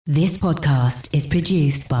This podcast is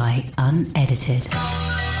produced by Unedited.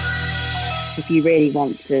 If you really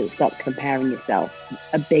want to stop comparing yourself,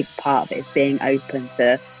 a big part of it is being open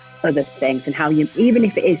to other things and how you, even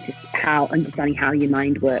if it is just how understanding how your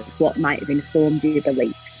mind works, what might have informed your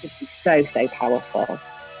beliefs, just so powerful.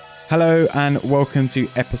 Hello and welcome to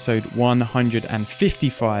episode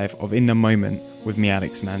 155 of In the Moment with me,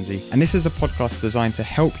 Alex Manzi. And this is a podcast designed to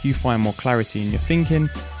help you find more clarity in your thinking,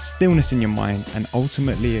 stillness in your mind, and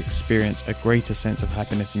ultimately experience a greater sense of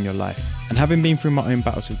happiness in your life. And having been through my own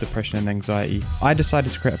battles with depression and anxiety, I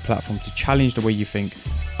decided to create a platform to challenge the way you think,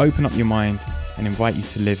 open up your mind, and invite you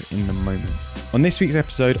to live in the moment. On this week's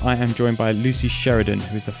episode, I am joined by Lucy Sheridan,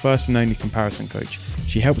 who is the first and only comparison coach.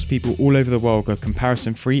 She helps people all over the world go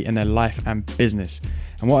comparison free in their life and business.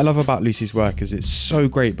 And what I love about Lucy's work is it's so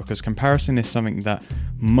great because comparison is something that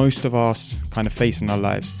most of us kind of face in our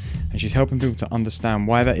lives. And she's helping people to understand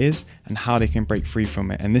why that is and how they can break free from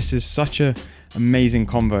it. And this is such a amazing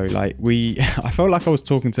convo. I felt like I was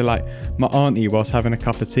talking to like my auntie whilst having a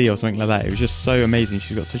cup of tea or something like that. It was just so amazing.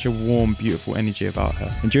 She's got such a warm, beautiful energy about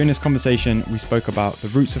her. And during this conversation, we spoke about the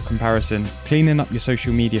roots of comparison, cleaning up your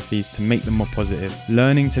social media feeds to make them more positive,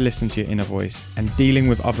 learning to listen to your inner voice, and dealing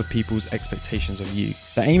with other people's expectations of you.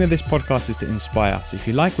 The aim of this podcast is to inspire. So if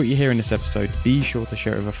you like what you hear in this episode, be sure to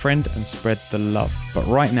share it with a friend and spread the love. But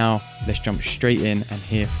right now, let's jump straight in and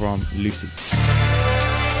hear from Lucy.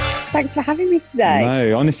 Thanks for having me today.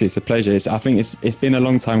 No, honestly, it's a pleasure. I think it's been a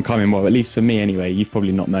long time coming. Well, at least for me anyway. You've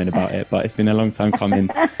probably not known about it, but it's been a long time coming.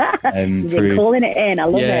 You've been calling it in. I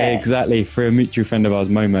love it. Yeah, exactly. Through a mutual friend of ours,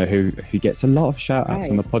 Momo, who gets a lot of shout outs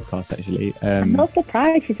on the podcast, actually. I'm not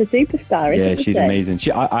surprised. She's a superstar, isn't she? Yeah, she's amazing.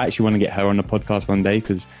 I actually want to get her on the podcast one day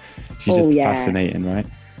because she's just fascinating, right?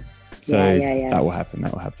 So that will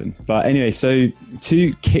happen. But anyway, so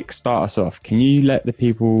to kick start us off, can you let the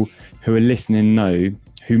people who are listening know,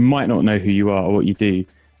 who might not know who you are or what you do,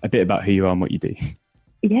 a bit about who you are and what you do?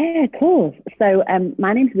 Yeah, of course. So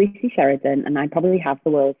my name's Lucy Sheridan, and I probably have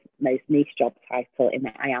the world's most niche job title in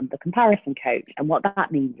that I am the comparison coach. And what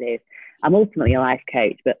that means is I'm ultimately a life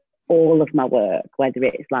coach, but all of my work, whether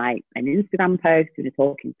it's like an Instagram post, doing a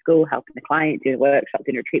talk in school, helping a client, doing a workshop,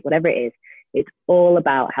 doing a retreat, whatever it is, it's all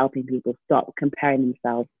about helping people stop comparing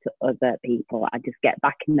themselves to other people and just get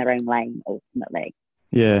back in their own lane ultimately.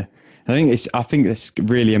 Yeah, I think that's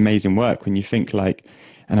really amazing work when you think like,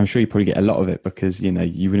 and I'm sure you probably get a lot of it because, you know,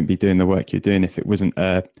 you wouldn't be doing the work you're doing if it wasn't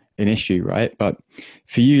an issue, right? But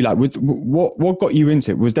for you, like, what got you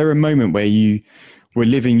into it? Was there a moment where you were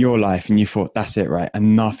living your life and you thought, that's it, right?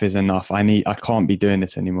 Enough is enough. I can't be doing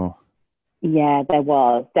this anymore. Yeah, there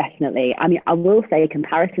was definitely. I mean, I will say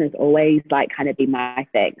comparison has always like kind of been my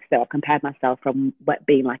thing. So I compared myself from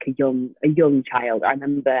being like a young child. I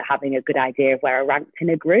remember having a good idea of where I ranked in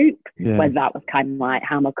a group, whether that was kind of like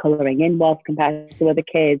how my colouring in was compared to other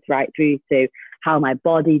kids, right through to how my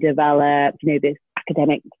body developed, you know, this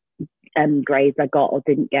academic grades I got or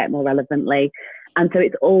didn't get more relevantly. And so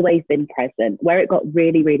it's always been present. Where it got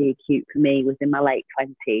really, really acute for me was in my late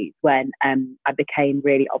 20s when I became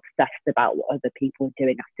really obsessed about what other people were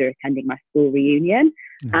doing after attending my school reunion.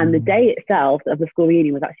 Mm-hmm. And the day itself of the school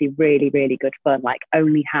reunion was actually really, really good fun, like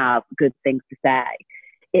only have good things to say.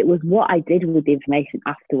 It was what I did with the information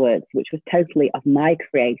afterwards, which was totally of my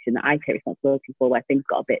creation that I take responsibility for, where things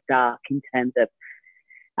got a bit dark in terms of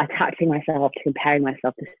attaching myself to comparing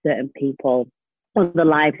myself to certain people on the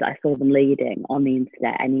lives that I saw them leading on the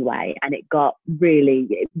internet anyway. And it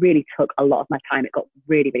really took a lot of my time. It got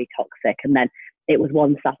really, really toxic. And then it was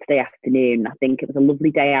one Saturday afternoon. I think it was a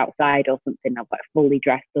lovely day outside or something. I was like fully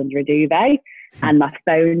dressed under a duvet and my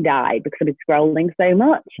phone died because I'd been scrolling so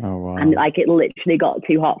much. Oh, wow. And like it literally got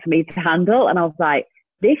too hot for me to handle. And I was like,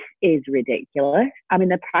 this is ridiculous. I'm in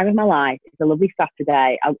the prime of my life. It's a lovely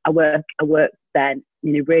Saturday. I work then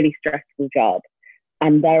in a really stressful job.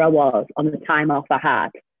 And there I was on the time off I had,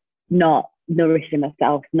 not nourishing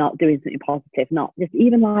myself, not doing something positive, not just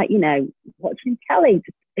even like, you know, watching telly,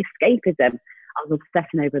 just escapism. I was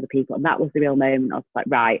obsessing over other people. And that was the real moment. I was like,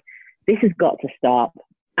 right, this has got to stop.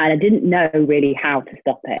 And I didn't know really how to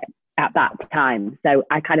stop it at that time. So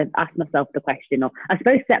I kind of asked myself the question, or I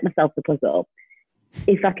suppose set myself the puzzle.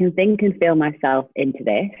 If I can think and feel myself into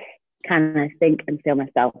this, can I think and feel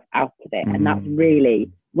myself out of it? And that's really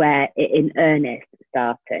where it in earnest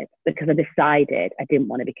started, because I decided I didn't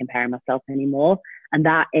want to be comparing myself anymore. And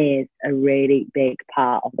that is a really big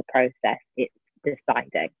part of the process. It's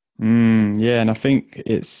deciding. Yeah, and I think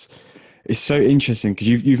it's so interesting because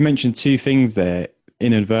you've mentioned two things there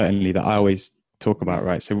inadvertently that I always talk about,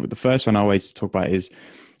 right? So the first one I always talk about is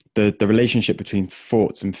the relationship between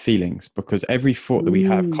thoughts and feelings, because every thought that we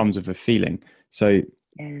have comes with a feeling. So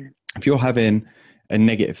Yeah. If you're having a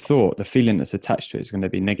negative thought, the feeling that's attached to it is going to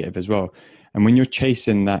be negative as well. And when you're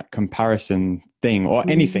chasing that comparison thing or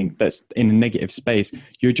anything that's in a negative space,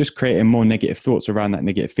 you're just creating more negative thoughts around that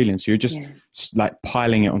negative feeling. So you're just like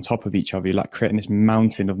piling it on top of each other. You're like creating this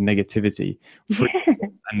mountain of negativity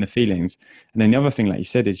and the feelings. And then the other thing, like you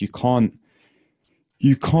said, is you can't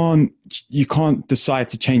decide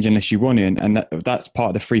to change unless you want to. And that's part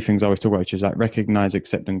of the three things I always talk about, which is like recognize,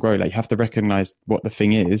 accept, and grow. Like you have to recognize what the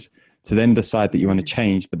thing is to then decide that you want to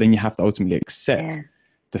change, but then you have to ultimately accept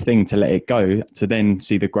the thing to let it go, to then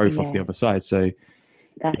see the growth off the other side. So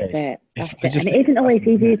that's it. And it isn't always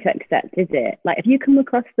easy to accept, is it? Like, have you come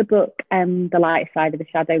across the book, The Light Side of the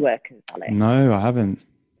Shadow Workers, Alex? No, I haven't.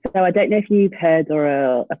 So I don't know if you've heard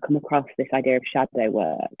or come across this idea of shadow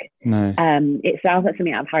work. No. It sounds like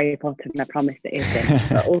something out of Harry Potter, and I promise it isn't.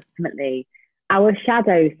 But ultimately, our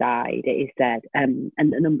shadow side, it is said, and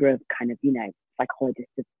a number of kind of,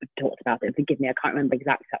 psychologists have talked about it. Forgive me, I can't remember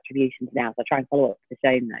exact attributions now, so I'll try and follow up the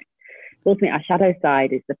show notes. Ultimately, our shadow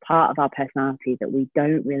side is the part of our personality that we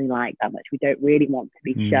don't really like that much. We don't really want to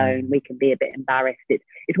be shown. We can be a bit embarrassed. It's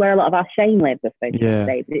where a lot of our shame lives, I suppose you could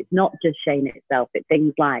say. But it's not just shame itself. It's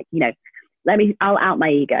things like, I'll out my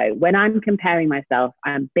ego. When I'm comparing myself,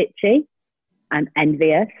 I'm bitchy, I'm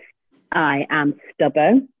envious, I am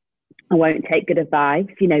stubborn, I won't take good advice.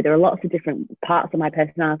 There are lots of different parts of my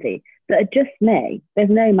personality that are just me. There's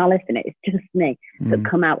no malice in it. It's just me that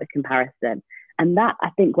come out with comparison. And that, I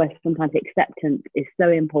think, where sometimes acceptance is so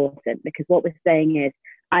important, because what we're saying is,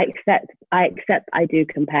 I accept I do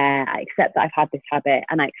compare, I accept that I've had this habit,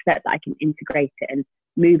 and I accept that I can integrate it and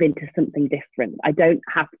move into something different. I don't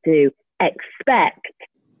have to expect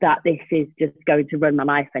that this is just going to run my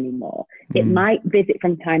life anymore. It might visit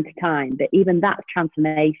from time to time, but even that's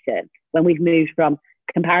transformation when we've moved from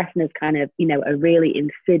comparison as kind of, a really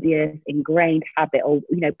insidious, ingrained habit, or,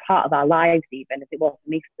 part of our lives, even as it was for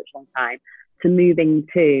me for such a long time, to moving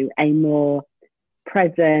to a more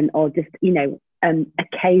present or just,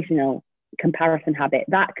 occasional comparison habit.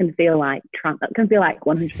 That can feel like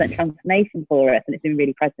 100% transformation for us, and it's been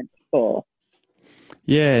really present before.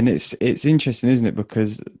 Yeah, and it's interesting, isn't it?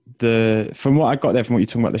 Because from what I got there, from what you're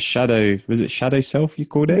talking about, the shadow, was it shadow self you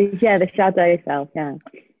called it? Yeah, the shadow self, yeah.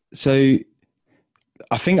 So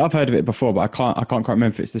I think I've heard of it before, but I can't quite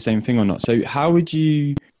remember if it's the same thing or not. So how would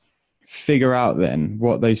you figure out then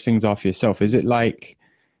what those things are for yourself? Is it like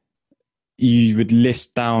you would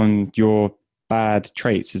list down your bad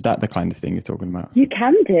traits? Is that the kind of thing you're talking about? You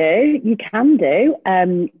can do.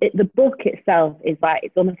 The book itself is like,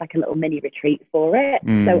 it's almost like a little mini retreat for it.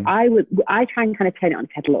 So I try and kind of turn it on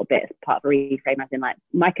its head a little bit as part of a reframe, as in like,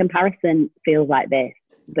 my comparison feels like this,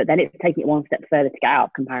 but then it's taking it one step further to get out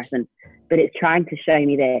of comparison. But it's trying to show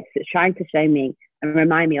me this. It's trying to show me and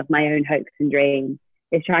remind me of my own hopes and dreams.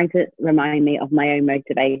 It's trying to remind me of my own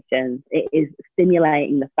motivations. It is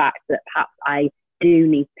stimulating the fact that perhaps I do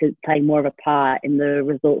need to play more of a part in the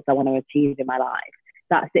results I want to achieve in my life.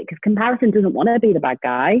 That's it, because comparison doesn't want to be the bad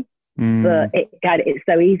guy, but it's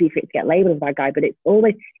so easy for it to get labeled as a bad guy. But it's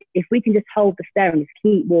always, if we can just hold the stare and just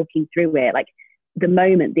keep walking through it, like the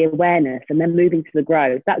moment, the awareness, and then moving to the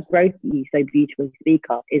growth. That growth that you so beautifully speak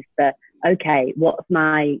of is the, okay,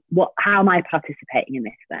 how am I participating in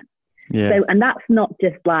this then? Yeah. So, and that's not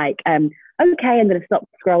just like, okay, I'm going to stop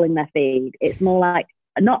scrolling their feed. It's more like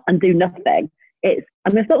not and do nothing. It's,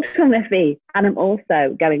 I'm going to stop scrolling their feed, and I'm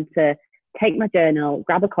also going to take my journal,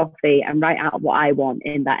 grab a coffee, and write out what I want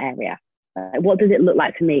in that area. What does it look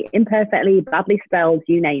like for me? Imperfectly, badly spelled,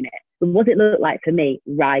 you name it. But what does it look like for me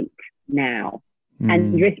right now?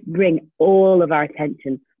 And just bring all of our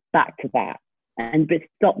attention back to that, and but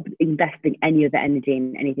stop investing any of the energy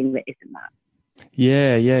in anything that isn't that.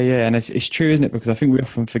 Yeah. And it's true, isn't it? Because I think we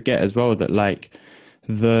often forget as well that like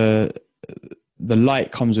the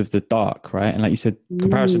light comes with the dark, right? And like you said,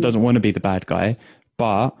 comparison doesn't want to be the bad guy,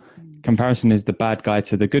 but comparison is the bad guy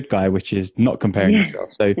to the good guy, which is not comparing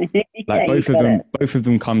yourself. So like both of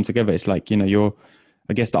them come together. It's like,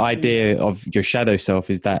 I guess the idea of your shadow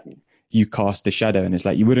self is that you cast a shadow, and it's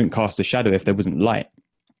like you wouldn't cast a shadow if there wasn't light.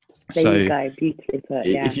 There you go, beautifully put.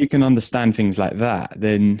 Yeah. If you can understand things like that,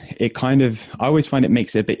 then it kind of, I always find it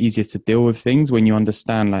makes it a bit easier to deal with things when you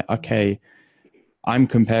understand like, okay, I'm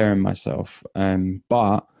comparing myself,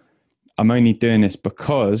 but I'm only doing this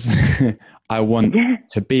because I want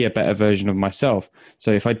to be a better version of myself.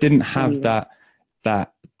 So if I didn't have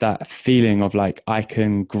that feeling of like, I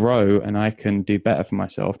can grow and I can do better for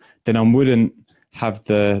myself, then I wouldn't have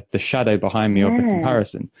the shadow behind me of the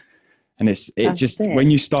comparison. And it's just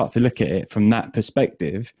when you start to look at it from that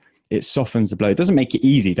perspective, it softens the blow. It doesn't make it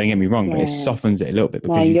easy, don't get me wrong, but it softens it a little bit.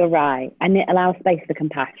 Because you're right. And it allows space for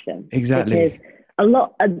compassion. Exactly. Because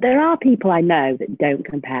there are people I know that don't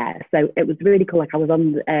compare. So it was really cool. Like I was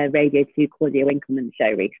on Radio 2 Claudia Winkleman's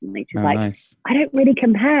show recently. She's like, nice. I don't really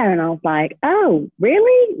compare. And I was like, oh,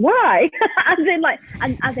 really? Why? as in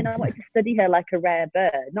I wanted to study her like a rare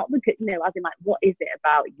bird. Not look at, as in like, what is it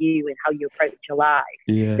about you and how you approach your life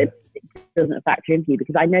that doesn't factor into you?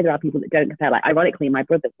 Because I know there are people that don't compare. Like ironically, my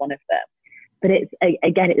brother's one of them. But it's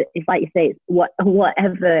like you say, it's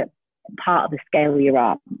whatever part of the scale you're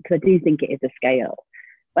on, because I do think it is a scale.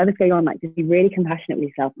 Whatever scale you're on, like, just be really compassionate with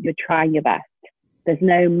yourself. You're trying your best. There's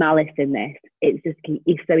no malice in this. It's just,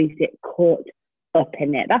 it's so easy to get caught up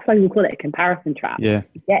in it. That's why we call it a comparison trap. Yeah.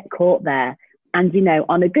 You get caught there. And,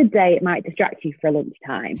 on a good day, it might distract you for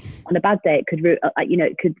lunchtime. On a bad day, it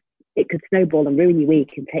could, it could snowball and ruin your week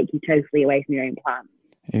and take you totally away from your own plans.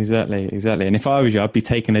 Exactly. And if I was you, I'd be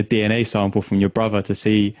taking a DNA sample from your brother to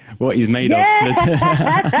see what he's made of.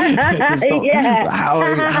 To stop. Yeah. How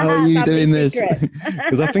are you doing this?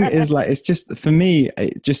 Because I think it's just, for me,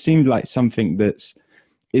 it just seemed like something that's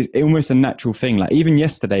almost a natural thing. Like even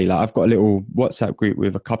yesterday, like I've got a little WhatsApp group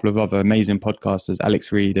with a couple of other amazing podcasters,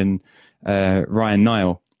 Alex Reed and Ryan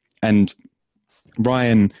Nile. And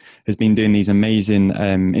Ryan has been doing these amazing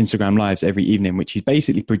Instagram lives every evening, which he's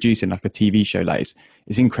basically producing like a TV show. Like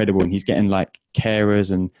it's incredible, and he's getting like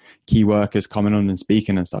carers and key workers coming on and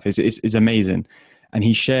speaking and stuff. It's amazing. And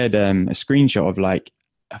he shared a screenshot of like,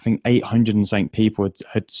 I think 800 and something people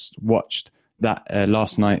had watched that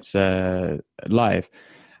last night's live.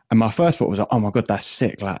 And my first thought was like, oh my God, that's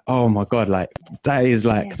sick. Like, oh my God, like that is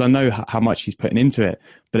like, because I know how much he's putting into it.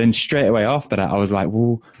 But then straight away after that, I was like,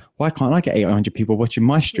 well, why can't I get 800 people watching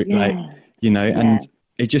my stream? Like, and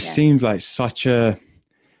it just seems like such a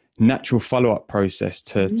natural follow-up process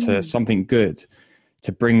to something good,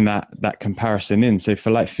 to bring that comparison in. So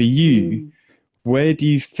for you, where do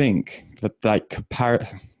you think that like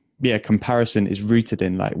comparison is rooted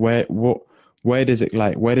in? Like where does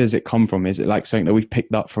it come from? Is it like something that we've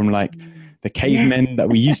picked up from like the cavemen that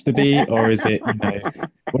we used to be, or is it,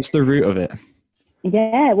 what's the root of it?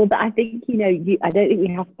 Yeah, well, but I think, I don't think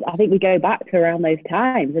we have to, I think we go back to around those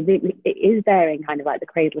times. I think it is there in kind of like the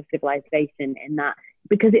cradle of civilization, in that,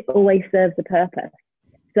 because it always serves a purpose.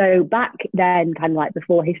 So back then, kind of like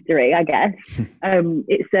before history, I guess,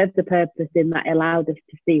 it served the purpose in that it allowed us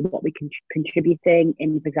to see what we can contributing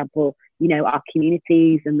in, for example, our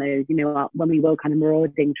communities and those, when we were kind of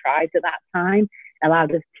marauding tribes at that time,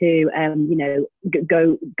 allowed us to,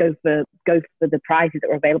 go for the prizes that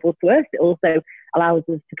were available to us. It also allows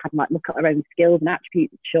us to kind of like look at our own skills and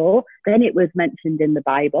attributes. Sure. Then it was mentioned in the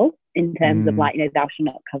Bible in terms of like, thou shalt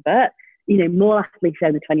not covet. More latterly so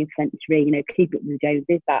in the 20th century, Keep It with the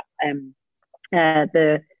Joneses, that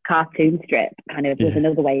the cartoon strip kind of was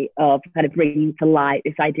another way of kind of bringing to light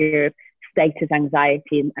this idea of status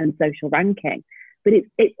anxiety and social ranking. But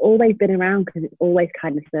it's always been around because it's always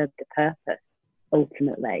kind of served a purpose,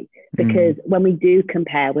 ultimately. Because when we do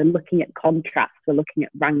compare, we're looking at contrast, we're looking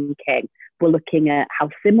at ranking, we're looking at how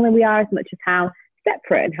similar we are as much as how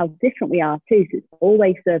separate and how different we are too. So it's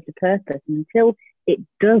always served a purpose, and until it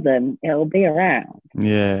doesn't, it'll be around.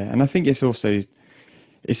 Yeah, and I think it's also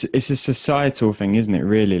it's a societal thing, isn't it?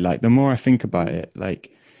 Really, like the more I think about it,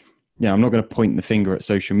 like I'm not going to point the finger at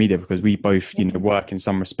social media, because we both work in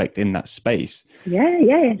some respect in that space.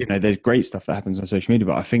 Yeah. There's great stuff that happens on social media,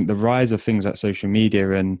 but I think the rise of things like social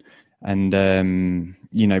media and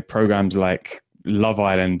programs like Love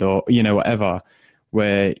Island or whatever,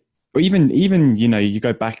 where or even you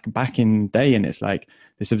go back in day, and it's like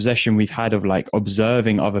this obsession we've had of like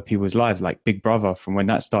observing other people's lives, like Big Brother from when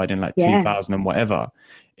that started in like 2000 and whatever.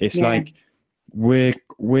 It's like we're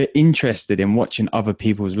interested in watching other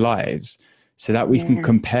people's lives so that we can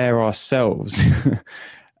compare ourselves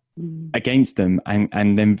against them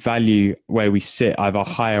and then value where we sit either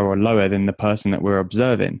higher or lower than the person that we're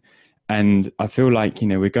observing. And I feel like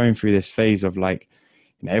we're going through this phase of like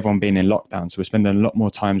everyone being in lockdown, so we're spending a lot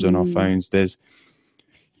more times on our phones. There's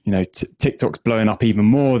TikTok's blowing up even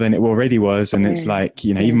more than it already was, and it's like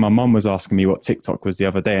even my mum was asking me what TikTok was the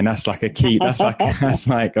other day, and that's like a key. That's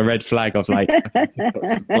like a red flag of like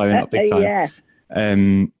TikTok's blowing up big time.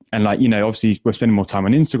 And like obviously we're spending more time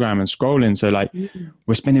on Instagram and scrolling, so like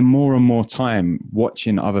we're spending more and more time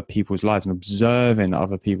watching other people's lives and observing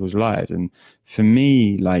other people's lives. And for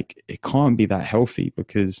me, like it can't be that healthy,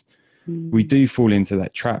 because we do fall into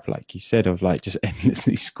that trap, like you said, of like just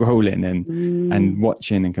endlessly scrolling and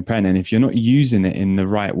watching and comparing. And if you're not using it in the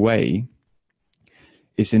right way,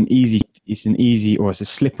 it's a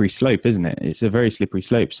slippery slope, isn't it? It's a very slippery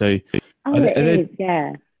slope. So it is.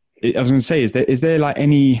 I was going to say, is there like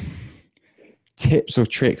any tips or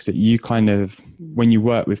tricks that you kind of, when you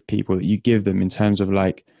work with people, that you give them in terms of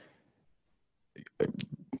like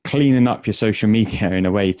cleaning up your social media in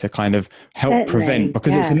a way to kind of help prevent,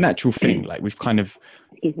 because it's a natural thing. Like we've kind of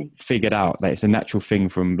figured out that it's a natural thing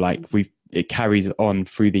from like it carries on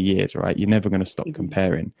through the years, right? You're never going to stop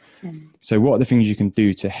comparing. So what are the things you can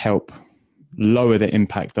do to help lower the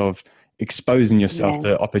impact of exposing yourself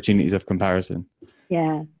to opportunities of comparison?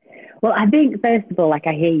 Yeah. Well, I think first of all, like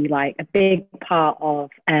I hear you, like a big part of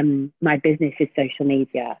my business is social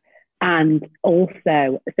media. And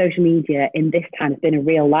also social media in this time has been a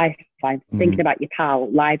real lifeline. Thinking about your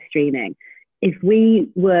pal live streaming. If we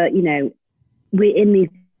were, we're in these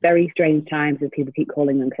very strange times, as people keep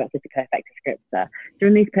calling them, because that's just a perfect descriptor.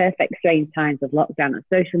 During these perfect strange times of lockdown,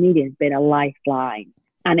 social media has been a lifeline.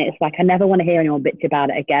 And it's like, I never want to hear anyone bitch about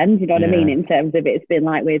it again. Do you know what I mean? In terms of it's been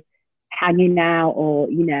like with hanging out or,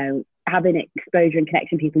 having exposure and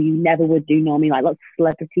connection people you never would do normally, like lots of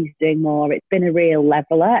celebrities doing more. It's been a real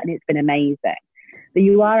leveler and it's been amazing. But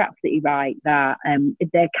you are absolutely right that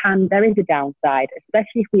there is a downside,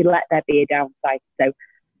 especially if we let there be a downside. So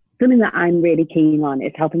something that I'm really keen on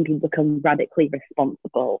is helping people become radically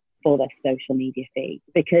responsible for their social media feed,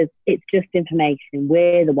 because it's just information.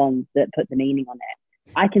 We're the ones that put the meaning on it.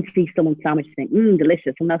 I can see someone's sandwich and think,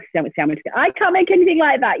 delicious. Someone else's sandwich. I can't make anything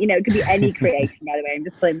like that. It could be any creation, by the way. I'm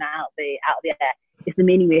just pulling that out of the air. It's the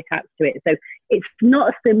meaning we attach to it. So it's not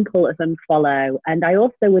as simple as unfollow. And I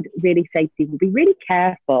also would really say to people, be really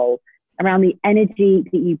careful around the energy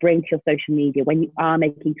that you bring to your social media when you are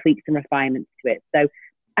making tweaks and refinements to it. So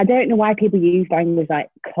I don't know why people use language like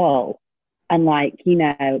cull and like,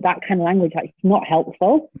 that kind of language. Like, it's not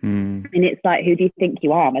helpful. And it's like, who do you think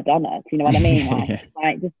you are, Madonna? Do you know what I mean?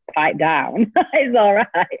 Like just pipe down. It's all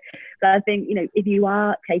right. So I think, if you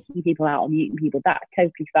are taking people out or muting people, that's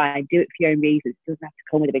totally fine. Do it for your own reasons. It doesn't have to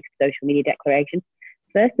come with a big social media declaration.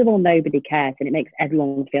 First of all, nobody cares, and it makes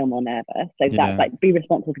everyone feel more nervous. So that's like, be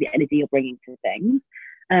responsible for the energy you're bringing to things.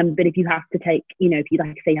 But if you have to take, if you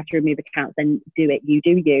like to say you have to remove accounts, then do it. You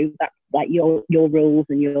do you. That's like your rules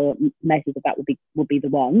and your measures of that will be the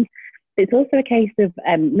ones. It's also a case of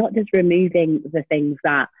not just removing the things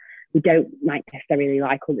that we don't necessarily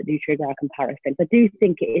like or that do trigger our comparisons. I do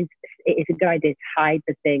think it is a good idea to hide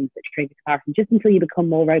the things that trigger comparison just until you become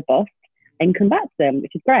more robust and come back to them,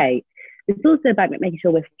 which is great. It's also about making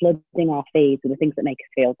sure we're flooding our feeds with the things that make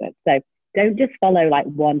us feel good. So don't just follow like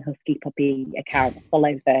one husky puppy account,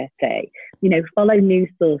 follow 30. Follow news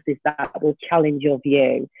sources that will challenge your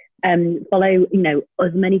view. Follow,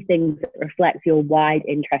 as many things that reflect your wide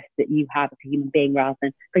interests that you have as a human being, rather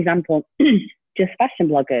than, for example, just fashion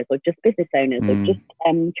bloggers or just business owners or just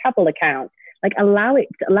travel accounts. Like allow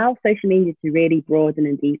social media to really broaden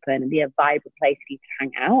and deepen and be a vibrant place for you to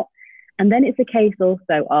hang out. And then it's a case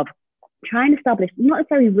also of trying to establish not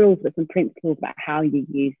necessarily rules, but some principles about how you're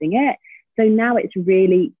using it. So now it's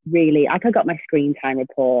really, really, like I got my screen time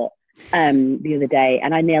report the other day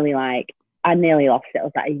and I nearly lost it. I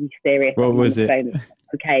was like, are you serious? What was it?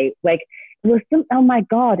 Okay, like it was oh my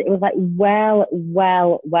God, it was like well,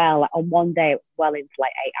 on one day, well into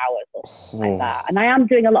like 8 hours or something like that. And I am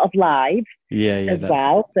doing a lot of live as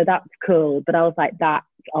well. So that's cool. But I was like, that's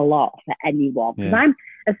a lot for anyone. Because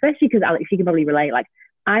especially because Alex, you can probably relate, like,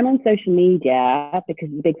 I'm on social media because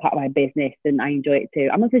it's a big part of my business and I enjoy it too.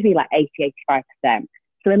 I'm on social media like 80-85%.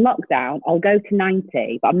 So in lockdown, I'll go to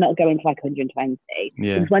 90, but I'm not going to like 120.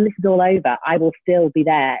 Because when this is all over, I will still be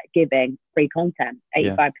there giving free content,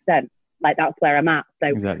 85%. Like that's where I'm at. So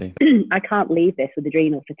exactly. I can't leave this with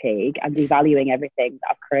adrenal fatigue and devaluing everything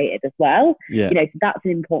that I've created as well. So that's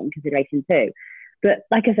an important consideration too. But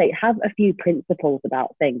like I say, have a few principles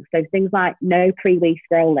about things. So things like no pre-wee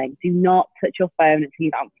scrolling. Do not touch your phone until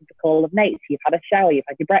you've answered the call of mates. You've had a shower. You've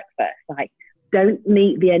had your breakfast. Like, don't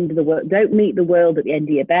meet the end of the world. Don't meet the world at the end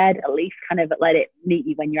of your bed. At least kind of let it meet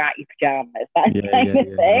you when you're out your pajamas. That kind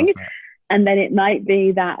of thing. And then it might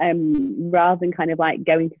be that rather than kind of like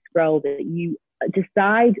going to scroll, that you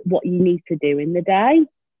decide what you need to do in the day,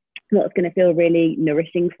 what's going to feel really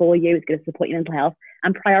nourishing for you, it's going to support your mental health,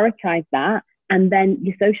 and prioritize that. And then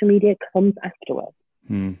your social media comes afterwards.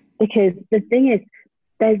 Because the thing is,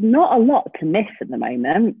 there's not a lot to miss at the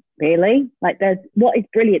moment, really. Like what is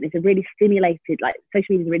brilliant is a really stimulated, like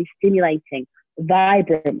social media is a really stimulating,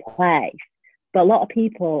 vibrant place. But a lot of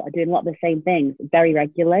people are doing a lot of the same things very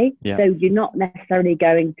regularly. So you're not necessarily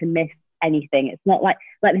going to miss anything. It's not like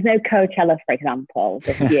there's no Coachella, for example,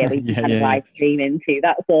 this year where you can kind of live stream into,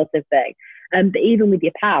 that sort of thing. But even with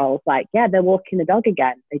your pals, like, they're walking the dog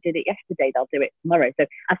again. They did it yesterday. They'll do it tomorrow. So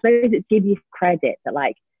I suppose it's give you credit that,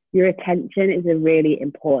 like, your attention is a really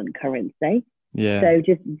important currency. Yeah. So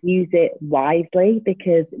just use it wisely,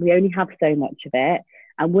 because we only have so much of it.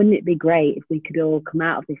 And wouldn't it be great if we could all come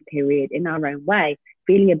out of this period in our own way,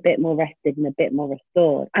 feeling a bit more rested and a bit more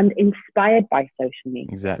restored and inspired by social media?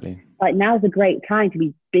 Exactly. Like, now's a great time to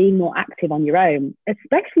be being more active on your own,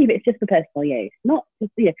 especially if it's just for personal use. Not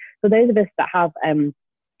just, for those of us that have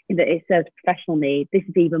that it serves professional needs, this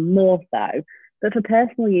is even more so. But for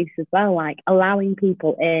personal use as well, like allowing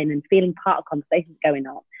people in and feeling part of conversations going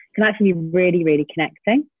on can actually be really, really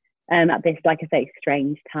connecting at this, like I say,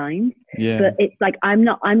 strange times. Yeah. But it's like, I'm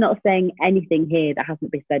not saying anything here that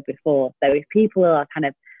hasn't been said before. So if people are kind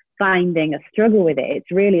of finding a struggle with it,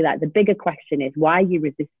 it's really like the bigger question is, why are you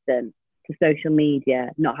resistant to social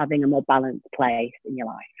media not having a more balanced place in your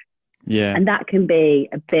life? Yeah. And that can be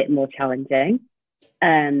a bit more challenging.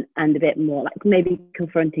 And a bit more like maybe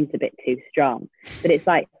confronting is a bit too strong. But it's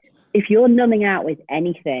like, if you're numbing out with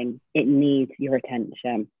anything, it needs your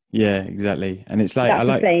attention. Yeah, exactly. And it's like, that's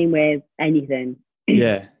the same with anything.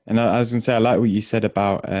 Yeah. And I was going to say, I like what you said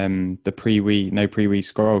about the pre-we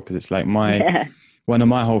scroll, because it's like one of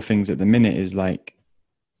my whole things at the minute is like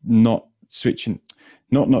not switching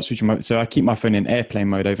my, so I keep my phone in airplane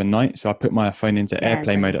mode overnight. So I put my phone into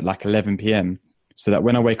airplane mode at like 11 p.m. so that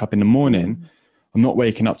when I wake up in the morning, I'm not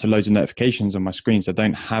waking up to loads of notifications on my screen. So I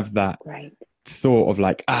don't have that thought of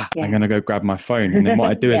like, I'm going to go grab my phone. And then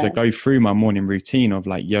what I do is I go through my morning routine of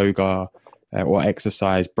like yoga or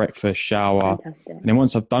exercise, breakfast, shower. Fantastic. And then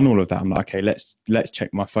once I've done all of that, I'm like, okay, let's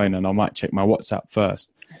check my phone, and I might check my WhatsApp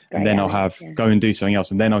first. And then I'll go and do something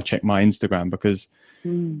else. And then I'll check my Instagram, because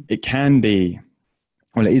it can be,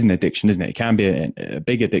 well, it is an addiction, isn't it? It can be a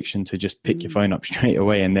big addiction to just pick your phone up straight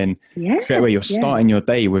away. And then straight away you're starting your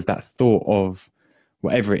day with that thought of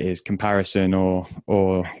whatever it is, comparison or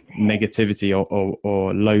negativity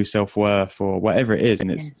or low self-worth or whatever it is. And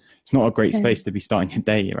it's not a great space to be starting your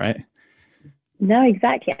day, right? No,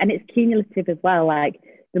 exactly. And it's cumulative as well. Like,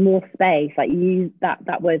 the more space, like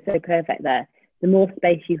that word's so perfect there. The more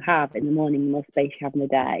space you have in the morning, the more space you have in the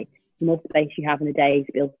day. The more space you have in the days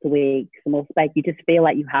builds the weeks, the more space, you just feel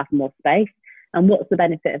like you have more space. And what's the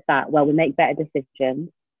benefit of that? Well, we make better decisions.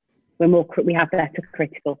 We have better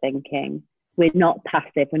critical thinking. We're not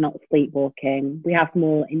passive. We're not sleepwalking. We have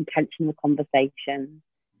more intentional conversations.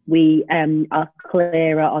 We are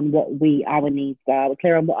clearer on what our needs are. We're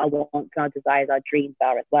clear on what our wants, our desires, our dreams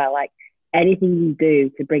are as well. Like, anything you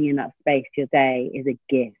do to bring in that space to your day is a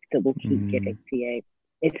gift that will keep giving to you.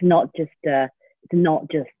 It's not just a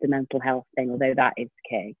mental health thing, although that is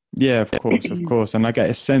key. Yeah, of course. And I get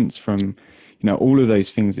a sense from, all of those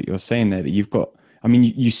things that you're saying there, that you've got, I mean,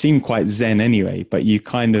 you seem quite zen anyway, but you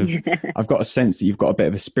kind of, I've got a sense that you've got a bit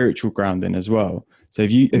of a spiritual grounding as well. So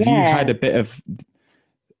if you had a bit of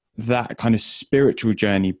that kind of spiritual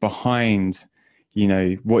journey behind,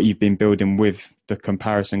 what you've been building with the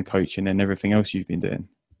comparison coaching and everything else you've been doing?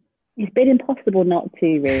 It's been impossible not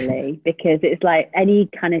to, really, because it's like any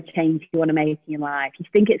kind of change you want to make in your life, you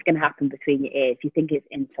think it's going to happen between your ears. You think it's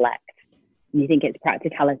intellect, and you think it's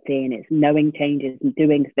practicality, and it's knowing changes and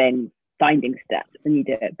doing things, finding steps, and you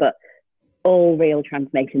do it. But all real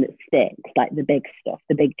transformation that sticks, like the big stuff,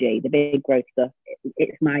 the big G, the big growth stuff,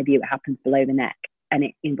 it's my view, it happens below the neck, and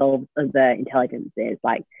it involves other intelligences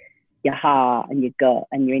like your heart and your gut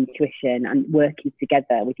and your intuition, and working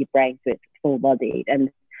together with your brain so it's full-bodied. And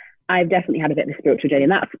I've definitely had a bit of a spiritual journey,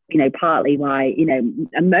 and that's, partly why, and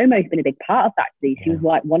Momo's been a big part of that. She was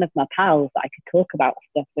like one of my pals that I could talk about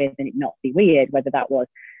stuff with and it not be weird, whether that was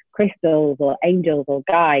crystals or angels or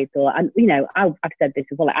guides I've said this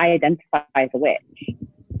as well, I identify as a witch. So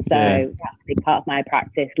that's a big part of my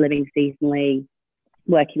practice, living seasonally,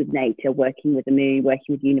 working with nature, working with the moon,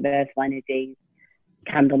 working with universal energies,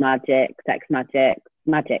 candle magic, sex magic,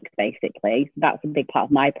 basically. So that's a big part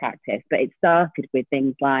of my practice. But it started with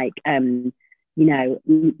things like,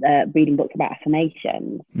 reading books about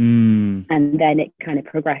affirmations. And then it kind of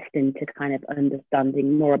progressed into kind of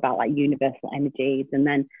understanding more about like universal energies, and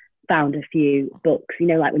then found a few books,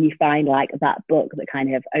 like when you find like that book that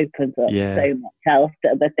kind of opens up so much else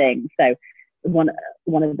to other things. So one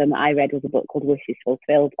of them that I read was a book called Wishes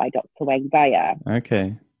Fulfilled by Dr. Wayne Dyer.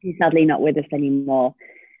 Okay. He's sadly not with us anymore.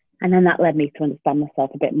 And then that led me to understand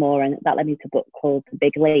myself a bit more, and that led me to a book called The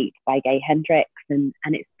Big Leap by Gay Hendricks. And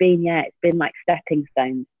it's been like stepping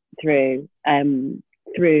stones through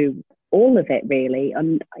all of it, really.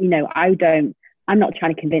 And I'm not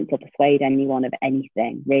trying to convince or persuade anyone of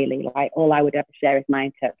anything, really. Like, all I would ever share is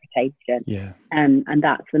my interpretation. Yeah. And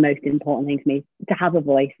that's the most important thing to me, to have a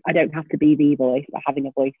voice. I don't have to be the voice, but having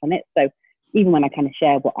a voice on it. So even when I kind of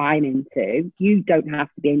share what I'm into, you don't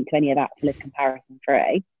have to be into any of that to live comparison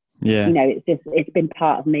free. Yeah. You know, it's been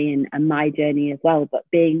part of me and my journey as well, but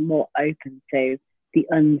being more open to the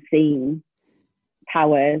unseen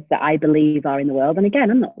powers that I believe are in the world. And again,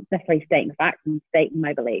 I'm not necessarily stating facts, I'm stating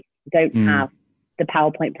my beliefs. I don't have the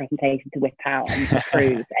PowerPoint presentation to whip out and to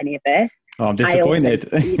prove any of this. Oh, I'm disappointed.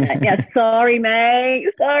 Yeah, sorry, mate.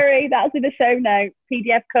 Sorry, that's in the show notes.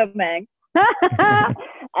 PDF coming. But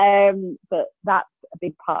that's a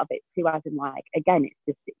big part of it too, as in like, again,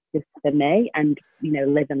 it's just for me, and you know,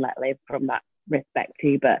 live and let live from that respect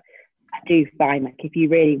too. But I do find like if you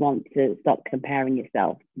really want to stop comparing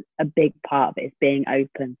yourself, a big part of it is being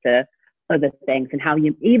open to other things and how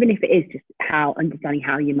you, even if it is just how understanding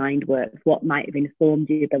how your mind works, what might have informed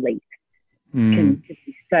your beliefs can just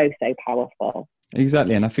be so powerful.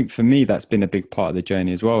 Exactly. And I think for me, that's been a big part of the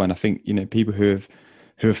journey as well. And I think, you know, people who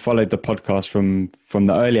have followed the podcast from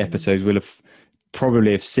the early episodes will have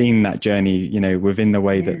probably have seen that journey, you know, within the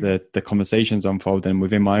way that the conversations unfold and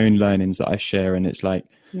within my own learnings that I share. And it's like,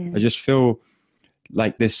 I just feel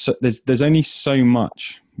like there's only so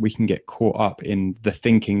much we can get caught up in the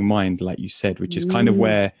thinking mind, like you said, which is kind of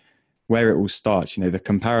where it all starts. You know, the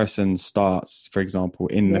comparison starts, for example,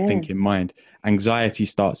 in the thinking mind. Anxiety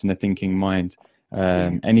starts in the thinking mind.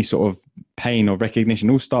 Any sort of pain or recognition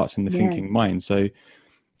all starts in the thinking mind. So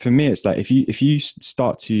for me, it's like if you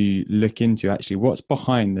start to look into actually what's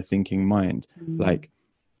behind the thinking mind, like,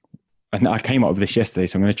 and I came up with this yesterday,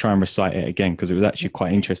 so I'm going to try and recite it again because it was actually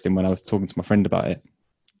quite interesting when I was talking to my friend about it.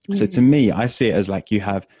 So to me, I see it as like you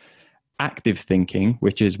have active thinking,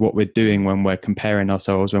 which is what we're doing when we're comparing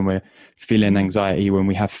ourselves, when we're feeling anxiety, when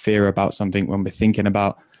we have fear about something, when we're thinking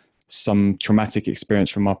about some traumatic experience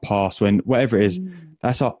from our past, when whatever it is,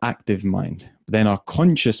 that's our active mind. But then our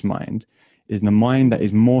conscious mind is the mind that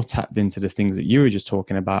is more tapped into the things that you were just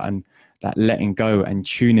talking about, and that letting go and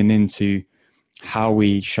tuning into how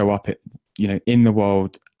we show up you know, in the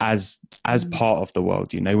world as part of the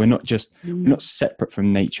world. You know, we're not just we're not separate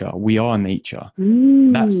from nature, we are nature.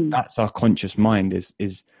 That's our conscious mind,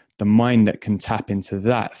 is the mind that can tap into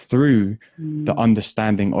that through the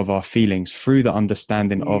understanding of our feelings, through the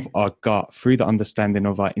understanding of our gut, through the understanding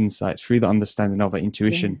of our insights, through the understanding of our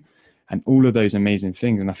intuition, and all of those amazing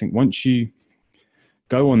things. And I think once you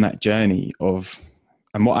go on that journey of,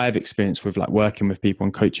 and what I've experienced with like working with people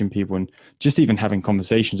and coaching people and just even having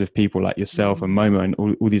conversations with people like yourself and Momo and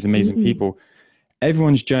all these amazing people,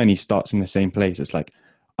 everyone's journey starts in the same place. It's like,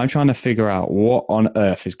 I'm trying to figure out what on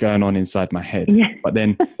earth is going on inside my head. But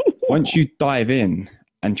then once you dive in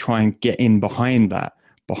and try and get in behind that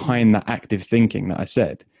active thinking that I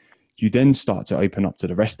said, you then start to open up to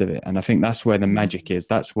the rest of it. And I think that's where the magic is.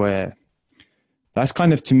 That's kind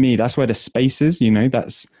of, to me, that's where the space is, you know,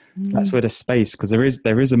 that's where the space, because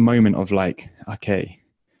there is a moment of like, okay,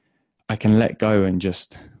 I can let go and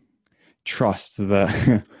just trust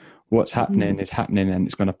that what's happening is happening and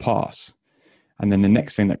it's going to pass. And then the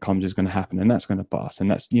next thing that comes is going to happen and that's going to pass. And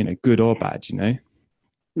that's, you know, good or bad, you know?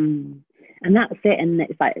 And that's it. And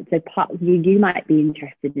it's like, so part you might be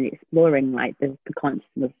interested in exploring like the conscious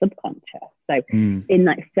and the subconscious. So in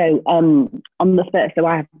like, so on the first, so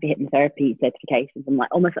I have the hypnotherapy certifications, and like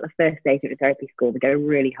almost at the first stage of hypnotherapy school, they go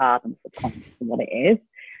really hard on the subconscious and what it is.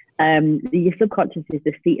 Your subconscious is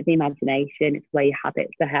the seat of the imagination. It's where your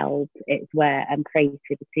habits are held. It's where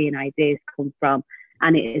creativity and ideas come from.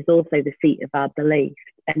 And it is also the seat of our beliefs.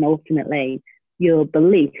 And ultimately, your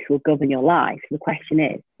beliefs will govern your life. The question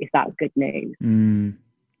is that good news?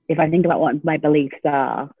 If I think about what my beliefs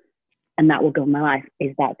are, and that will govern my life,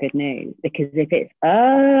 is that good news? Because if it's,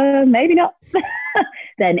 maybe not,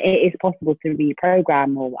 then it is possible to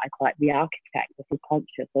reprogram, or what I call it, re-architect the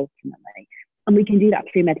subconscious ultimately. And we can do that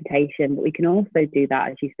through meditation, but we can also do that,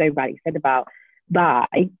 as you so rightly said, about by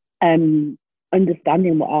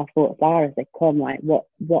understanding what our thoughts are as they come, like what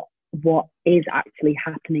is actually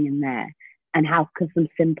happening in there, and how can some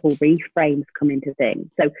simple reframes come into things.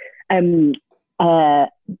 So I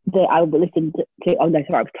listened to I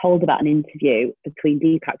was told about an interview between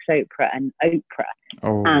Deepak Chopra and Oprah.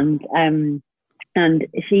 And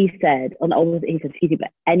she said, he said, excuse me,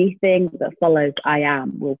 but anything that follows I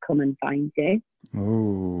am will come and find you.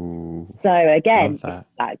 Oh, so again,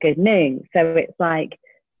 that good news. So it's like,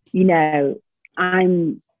 you know, I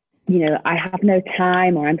have no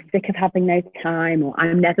time, or I'm sick of having no time, or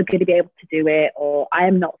I'm never going to be able to do it, or I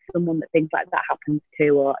am not someone that things like that happens to,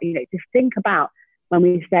 or, you know, just think about when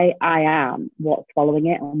we say I am, what's following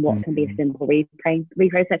it, and what can be a simple reframe.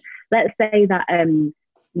 So let's say that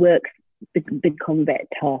work's become a bit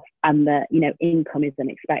tough and the, you know, income is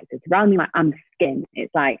unexpected. Around me, like, I'm skinned.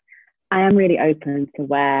 It's like, I am really open to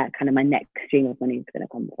where kind of my next stream of money is going to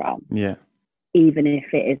come from. Yeah. Even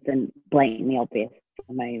if it isn't blatantly obvious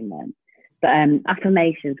the moment. But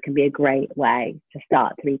affirmations can be a great way to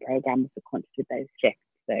start to reprogram the subconscious with those shifts.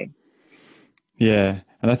 So yeah,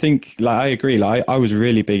 and I think like I agree. Like I was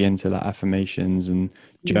really big into like affirmations and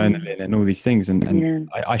journaling and all these things, and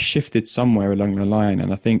I shifted somewhere along the line.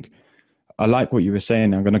 And I think I like what you were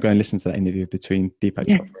saying. I'm going to go and listen to that interview between Deepak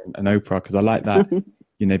Chopra and Oprah, because I like that.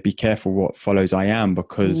 You know, be careful what follows I am,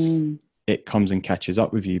 because it comes and catches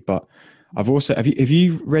up with you. But I've also have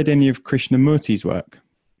you read any of Krishnamurti's work?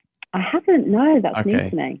 I haven't. No, that's new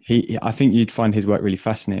to me. I think you'd find his work really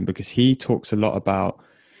fascinating, because he talks a lot about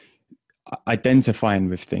identifying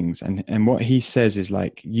with things, and what he says is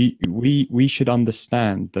like we should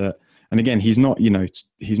understand that. And again, he's not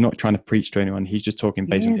trying to preach to anyone. He's just talking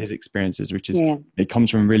based on his experiences, which is it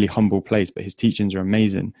comes from a really humble place, but his teachings are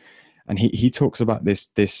amazing. And he talks about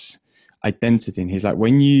this identity, and he's like,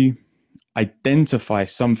 when you identify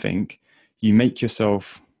something, you make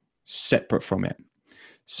yourself separate from it.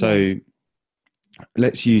 So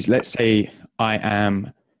let's say I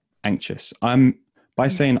am anxious. By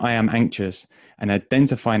saying I am anxious and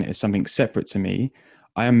identifying it as something separate to me,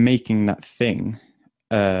 I am making that thing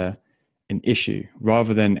an issue,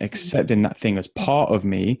 rather than accepting that thing as part of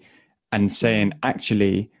me and saying,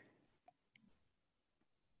 actually,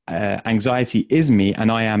 anxiety is me and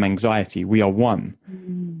I am anxiety. We are one.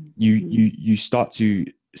 You start to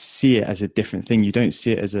see it as a different thing. You don't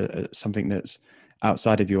see it as something that's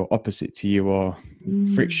outside of you or opposite to you, or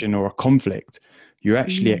friction or a conflict. You're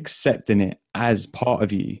actually accepting it as part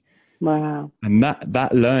of you. Wow. And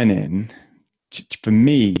that learning for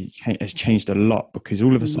me has changed a lot, because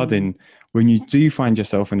all of a sudden, when you do find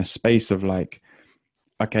yourself in a space of like,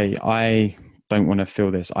 okay, I don't want to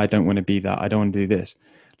feel this, I don't want to be that, I don't want to do this,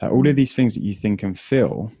 like all of these things that you think and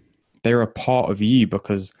feel, they're a part of you,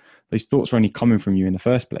 because those thoughts are only coming from you in the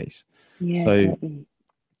first place.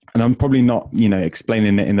 And I'm probably not,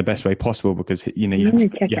 explaining it in the best way possible, because you have to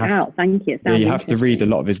check it out. Thank you. You have to read a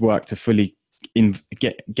lot of his work to fully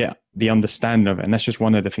get the understanding of it, and that's just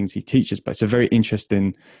one of the things he teaches. But it's a very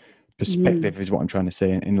interesting perspective, is what I'm trying to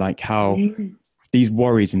say, in like how these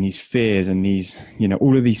worries and these fears and these,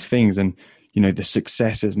 all of these things, and the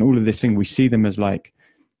successes and all of this thing, we see them as like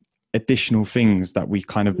additional things that we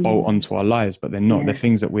kind of bolt onto our lives, but they're not. They're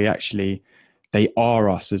things that we actually. They are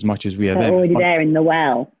us as much as we are them. Already there in the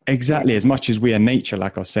well. Exactly, as much as we are nature,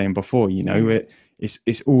 like I was saying before.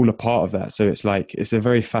 It's all a part of that. So it's like it's a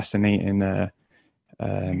very fascinating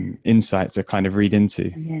insight to kind of read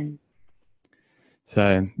into.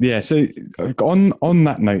 So on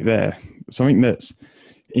that note, there, something that's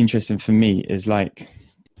interesting for me is like,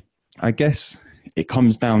 I guess it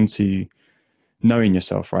comes down to knowing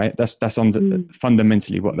yourself, right? That's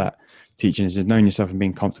fundamentally what that teaching is knowing yourself and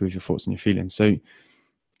being comfortable with your thoughts and your feelings. So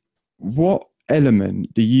what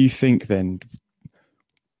element do you think then,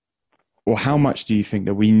 or how much do you think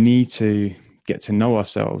that we need to get to know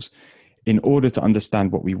ourselves in order to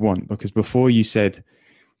understand what we want? Because before you said,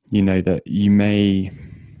 that you may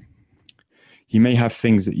have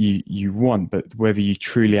things that you want, but whether you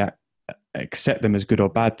truly accept them as good or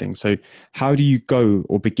bad things. So how do you go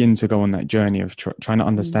or begin to go on that journey of trying to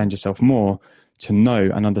understand yourself more, to know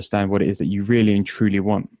and understand what it is that you really and truly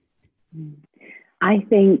want? I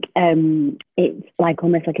think it's like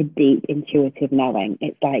almost like a deep intuitive knowing.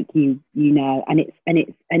 It's like you know, and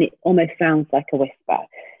it almost sounds like a whisper.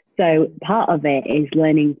 So part of it is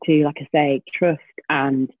learning to, like I say, trust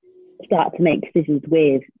and start to make decisions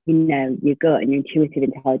with your gut and your intuitive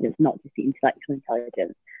intelligence, not just the intellectual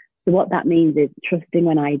intelligence. So what that means is trusting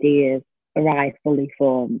when ideas arise fully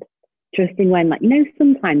formed. Trusting when,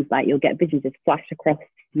 sometimes you'll get visions just flash across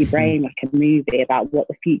your brain like a movie about what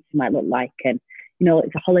the future might look like. And,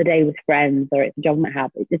 it's a holiday with friends, or it's a job I might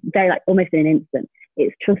have. It's just very almost in an instant.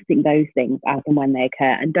 It's trusting those things as and when they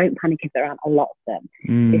occur. And don't panic if there aren't a lot of them.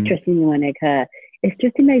 It's trusting them when they occur. It's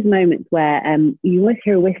just in those moments where you always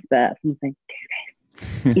hear a whisper, someone saying,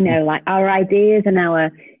 do this. Like our ideas and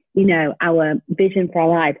our vision for our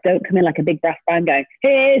lives don't come in like a big brass band going,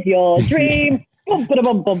 here's your dream. Bum,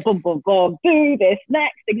 bum, bum, bum, bum, bum, do this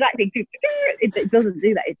next, exactly. It doesn't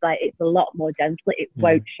do that. It's a lot more gentle. It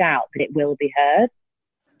won't shout, but it will be heard.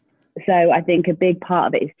 So I think a big part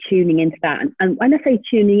of it is tuning into that. And when I say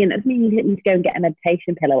tuning in, it doesn't mean you need to go and get a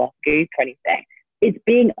meditation pillow off Goop or anything. It's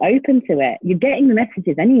being open to it. You're getting the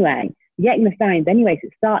messages anyway. You're getting the signs anyway, so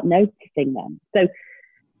start noticing them. So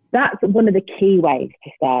that's one of the key ways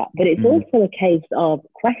to start. But it's also a case of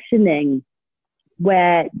questioning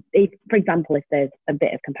where, for example, if there's a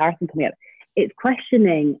bit of comparison coming up, it's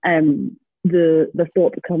questioning the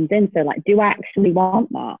thought that comes in. So do I actually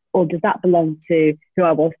want that? Or does that belong to who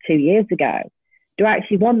I was 2 years ago? do I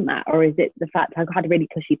actually want that? Or is it the fact I've had really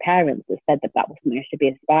pushy parents that said that was something I should be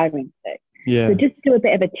aspiring to? Yeah. So just do a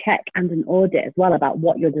bit of a check and an audit as well about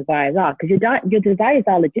what your desires are, because your desires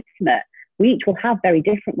are legitimate. We each will have very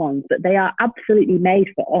different ones, but they are absolutely made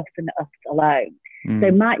for us and us alone. So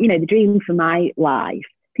the dream for my life,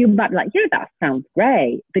 people might be like, yeah, that sounds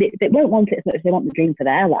great, but they won't want it as much as they want the dream for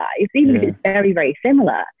their lives, even if it's very, very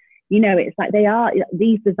similar. It's like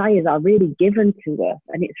these desires are really given to us,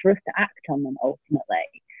 and it's for us to act on them ultimately.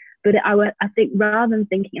 But I think rather than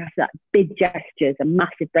thinking after that big gestures and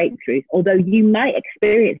massive breakthroughs, although you might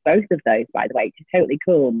experience both of those, by the way, which is totally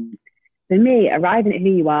cool. For me, arriving at who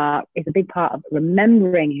you are is a big part of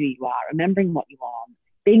remembering who you are, remembering what you want,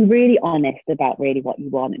 being really honest about really what you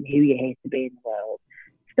want and who you're here to be in the world.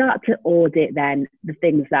 Start to audit then the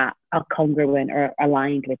things that are congruent or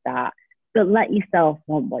aligned with that. But let yourself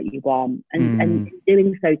want what you want. And in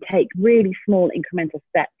doing so, take really small incremental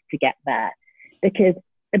steps to get there. Because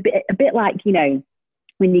a bit like,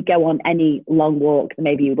 when you go on any long walk that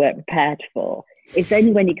maybe you weren't prepared for, it's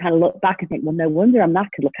only when you kind of look back and think, well, no wonder I'm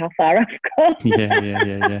knackered, look how far I've gone.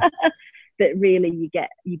 Yeah. That really you get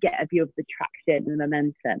a view of the traction and the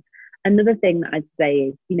momentum. Another thing that I'd say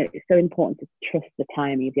is, it's so important to trust the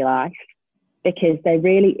timing of your life, because there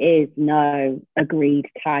really is no agreed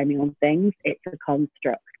timing on things. It's a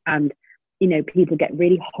construct. And, people get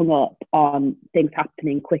really hung up on things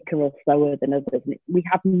happening quicker or slower than others. And we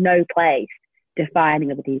have no place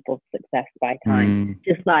defining other people's success by time,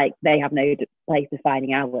 just like they have no place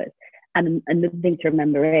defining ours. And another thing to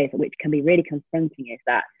remember is, which can be really confronting, is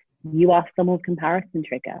that you are someone's comparison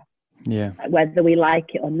trigger. Yeah. Whether we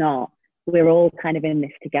like it or not, we're all kind of in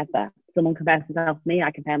this together. Someone compares themselves to me,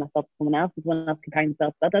 I compare myself to someone else, someone else comparing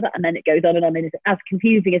themselves to and then it goes on and on. And it's as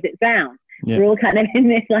confusing as it sounds. Yeah. We're all kind of in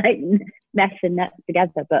this like mesh and net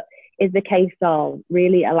together. But it's the case of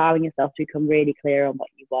really allowing yourself to become really clear on what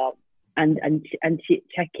you want and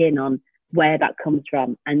check in on where that comes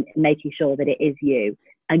from and making sure that it is you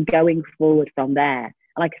and going forward from there.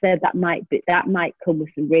 Like I said, that might come with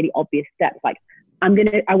some really obvious steps. Like I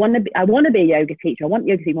want to be a yoga teacher. I want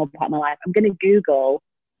yoga to be more part of my life. I'm going to Google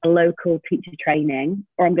a local teacher training,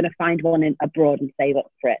 or I'm going to find one abroad and save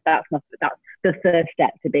up for it. That's the first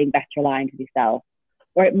step to being better aligned with yourself.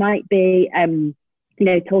 Or it might be,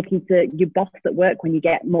 talking to your boss at work when you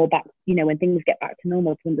get more back, when things get back to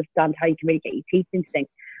normal, to understand how you can really get your teeth into things.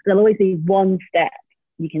 There'll always be one step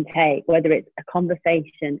you can take, whether it's a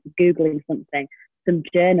conversation, Googling something, some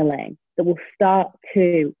journaling, that will start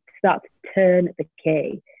to turn the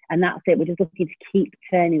key. And that's it. We're just looking to keep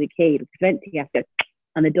turning the key, because eventually you have to,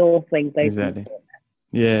 and the door swings open. Exactly.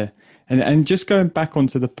 Yeah. And just going back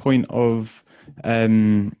onto the point of, I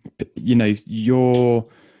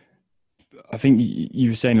think you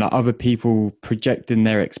were saying like other people projecting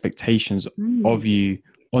their expectations of you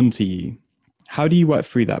onto you. How do you work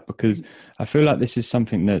through that? Because I feel like this is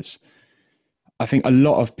something I think a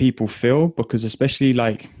lot of people feel, because especially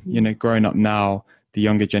like, growing up now, the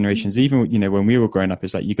younger generations, even, when we were growing up,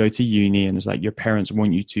 it's like you go to uni and it's like your parents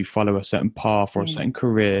want you to follow a certain path or a certain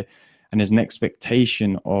career. And there's an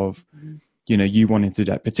expectation of, you wanting to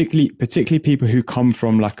do that, particularly people who come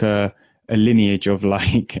from like a lineage of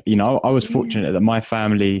like, I was fortunate that my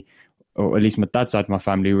family, or at least my dad's side of my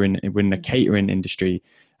family, were in the catering industry,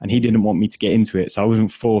 and he didn't want me to get into it. So I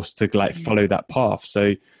wasn't forced to like follow that path.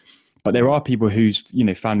 So, but there are people whose,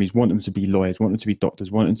 families want them to be lawyers, want them to be doctors,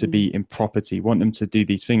 want them to be in property, want them to do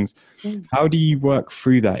these things. How do you work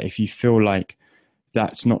through that if you feel like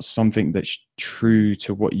that's not something that's true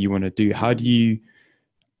to what you want to do? How do you,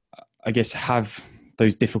 I guess, have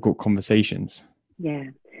those difficult conversations? Yeah.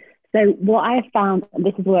 So what I have found, and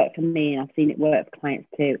this has worked for me and I've seen it work for clients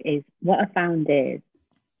too, is what I found is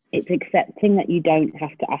it's accepting that you don't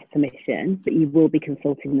have to ask permission, but you will be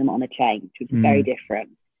consulting them on a change, which is very different.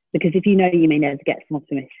 Because if you may never get someone's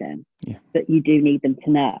permission, but you do need them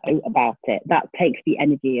to know about it, that takes the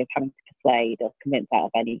energy of having to persuade or convince out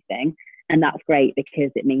of anything. And that's great,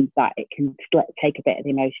 because it means that it can take a bit of the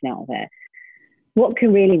emotion out of it. What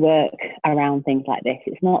can really work around things like this,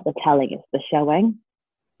 it's not the telling, it's the showing.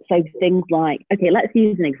 So things like, okay, let's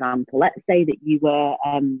use an example. Let's say that you were,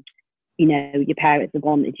 your parents have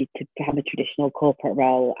wanted you to have a traditional corporate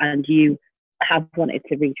role, and you have wanted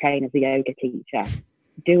to retrain as a yoga teacher.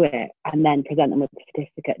 Do it and then present them with a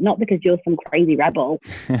certificate, not because you're some crazy rebel,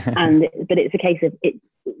 but it's a case of it.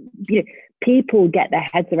 People get their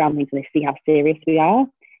heads around things when they see how serious we are.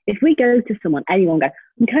 If we go to someone, anyone go,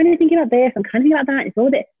 I'm kind of thinking about this, I'm kind of thinking about that, it's all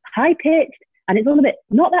a bit high pitched and it's all a bit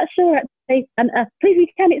not that sure actually, and please you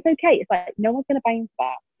can, it's okay. It's like no one's going to buy into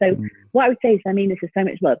that. So what I would say is, I mean this is so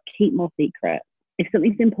much love, keep more secret. If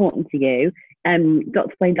something's important to you,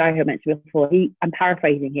 Dr. Wayne Dyer, who I mentioned before, I'm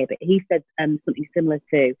paraphrasing here, but he said something similar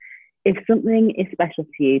to, if something is special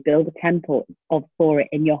to you, build a temple for it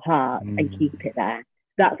in your heart and keep it there.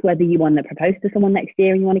 That's whether you want to propose to someone next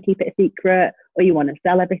year and you want to keep it a secret, or you want to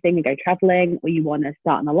sell everything and go traveling, or you want to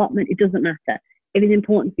start an allotment. It doesn't matter. If it's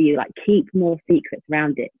important for you, like, keep more secrets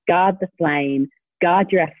around it. Guard the flame,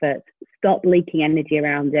 guard your efforts, stop leaking energy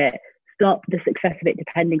around it, stop the success of it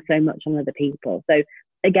depending so much on other people. So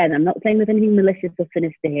again, I'm not saying there's anything malicious or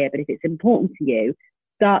sinister here, but if it's important to you,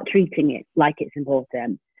 start treating it like it's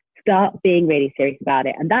important. Start being really serious about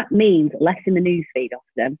it. And that means less in the newsfeed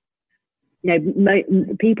often. You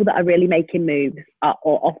know, people that are really making moves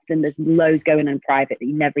or often there's loads going on in private that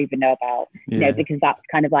you never even know about, you know, because that's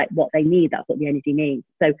kind of like what they need. That's what the energy needs.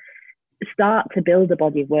 So start to build a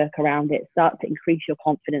body of work around it, start to increase your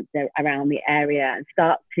confidence around the area, and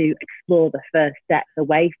start to explore the first steps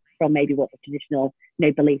away from maybe what the traditional, you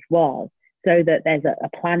know, belief was, so that there's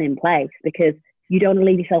a plan in place, because you don't want to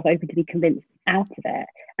leave yourself open to be convinced out of it.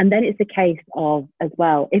 And then it's a case of, as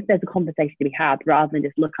well, if there's a conversation to be had, rather than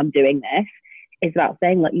just, look, I'm doing this, it's about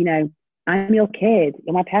saying, look, you know, I'm your kid,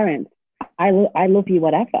 you're my parents, I love you,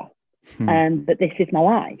 whatever. But this is my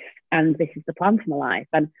life, and this is the plan for my life.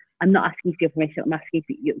 And I'm not asking for your permission, I'm asking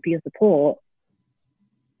for your support.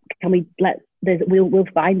 Can we we'll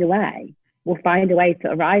find a way. We'll find a way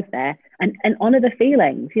to arrive there and honor the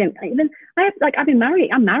feelings. You know, even I'm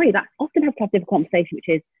married. I often have to have a difficult conversation, which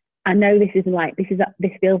is, I know this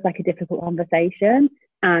feels like a difficult conversation,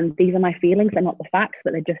 and these are my feelings. They're not the facts,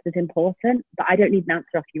 but they're just as important. But I don't need an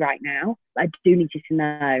answer off you right now. I do need you to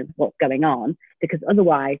know what's going on, because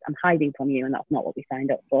otherwise I'm hiding from you, and that's not what we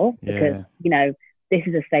signed up for. Because, you know, this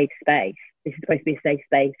is a safe space. This is supposed to be a safe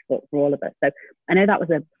space for all of us. So I know that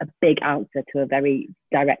was a big answer to a very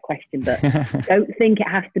direct question, but don't think it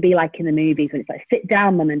has to be like in the movies when it's like, sit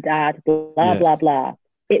down, mum and dad, blah, blah, blah.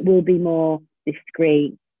 It will be more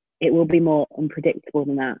discreet. It will be more unpredictable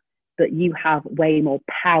than that. But you have way more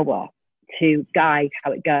power to guide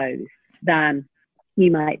how it goes than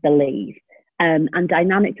you might believe. And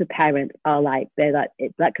dynamics with parents are like, that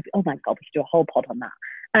could be, oh my God, we should do a whole pod on that.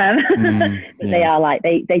 They are like,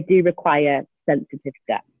 they do require sensitive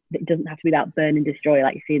steps. It doesn't have to be that burn and destroy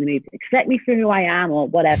like you see in the movies. Accept me for who I am, or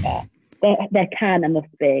whatever. There can and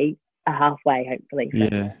must be a halfway, hopefully.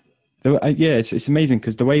 So. It's amazing,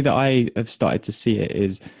 because the way that I have started to see it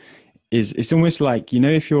is it's almost like, you know,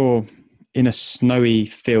 if you're in a snowy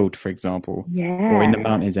field, for example, or in the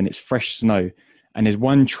mountains, and it's fresh snow, and there's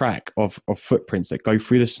one track of footprints that go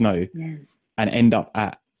through the snow and end up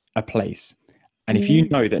at a place. And if you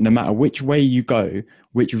know that no matter which way you go,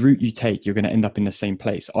 which route you take, you're going to end up in the same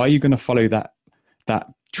place, are you going to follow that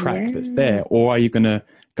track that's there, or are you going to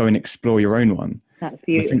go and explore your own one? That's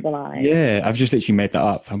beautiful. I've just literally made that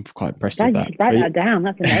up. I'm quite impressed with that. Write that down.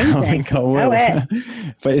 That's amazing. I think I will.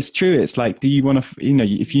 But it's true. It's like, do you want to, you know,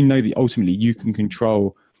 if you know that ultimately you can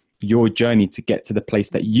control your journey to get to the place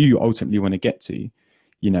that you ultimately want to get to,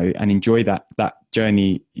 you know, and enjoy that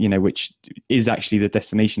journey, you know, which is actually the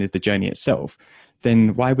destination, is the journey itself,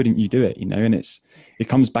 then why wouldn't you do it, you know? And it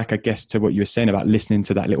comes back, I guess, to what you were saying about listening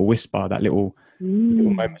to that little whisper, that little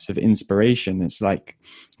moments of inspiration. It's like,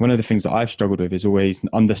 one of the things that I've struggled with is always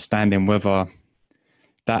understanding whether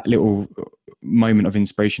that little moment of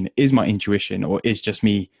inspiration is my intuition, or is just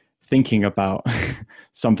me thinking about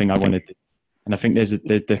something I want to do. And I think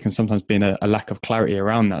there can sometimes be a lack of clarity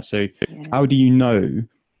around that. So how do you know,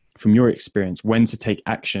 from your experience, when to take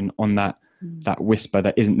action on that whisper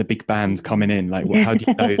that isn't the big band coming in? Like, how do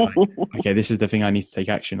you know, like, okay, this is the thing I need to take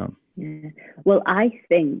action on? Well, I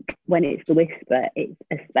think when it's the whisper, it's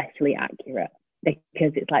especially accurate,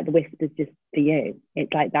 because it's like the whisper's just for you.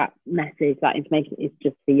 It's like that message, that information is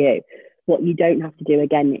just for you. What you don't have to do,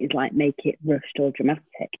 again, is like make it rushed or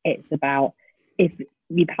dramatic. It's about, if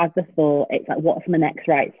you've had the thought, it's like, what's my next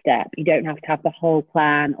right step? You don't have to have the whole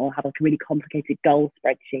plan or have like a really complicated goal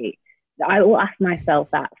spreadsheet. I will ask myself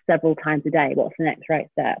that several times a day. What's the next right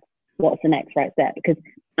step? What's the next right step? Because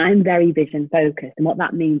I'm very vision focused. And what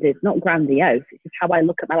that means is not grandiose. It's just how I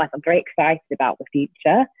look at my life. I'm very excited about the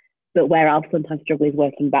future, but where I'll sometimes struggle is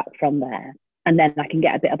working back from there. And then I can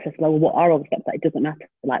get a bit obsessed, well, what are all the steps? Like, it doesn't matter.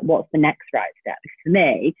 Like, what's the next right step? Because for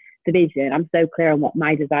me, the vision, I'm so clear on what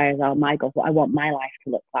my desires are, my goals, what I want my life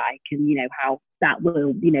to look like, and, you know, how that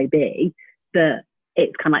will, you know, be, that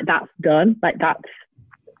it's kind of like, that's done. Like, that's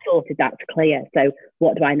sorted, that's clear. So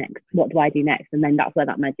what do I do next? And then that's where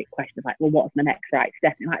that magic question is like, well, what's my next right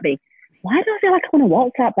step? It might be, why do I feel like I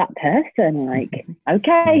want to WhatsApp that person? Like,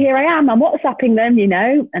 okay, here I am, I'm WhatsApping them, you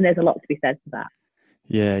know, and there's a lot to be said for that.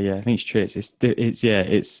 Yeah, I think it's true.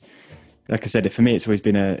 It's like I said, for me, it's always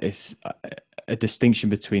been a distinction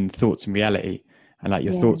between thoughts and reality. And like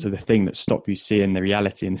your thoughts are the thing that stop you seeing the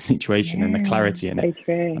reality in the situation and the clarity in it.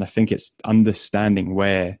 True. And I think it's understanding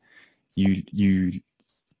where you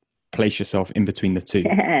place yourself in between the two.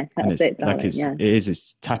 Yeah, and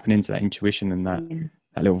it's tapping into that intuition and that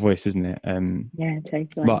little voice, isn't it? Totally.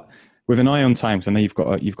 But with an eye on time, because I know you've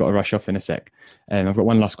got to rush off in a sec. I've got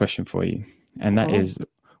one last question for you, and that is,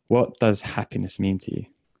 what does happiness mean to you?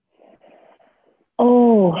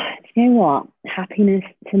 Oh, do you know what? Happiness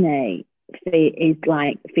to me is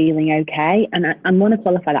like feeling okay. And I want to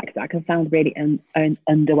qualify that because that can sound really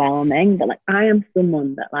underwhelming. But like, I am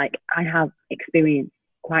someone that like, I have experienced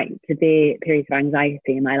quite severe periods of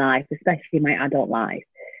anxiety in my life, especially in my adult life.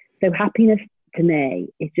 So happiness to me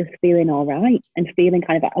is just feeling all right and feeling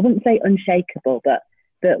kind of, I wouldn't say unshakable, but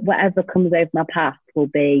whatever comes over my path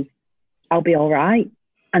I'll be all right.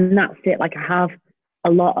 And that's it. Like, I have a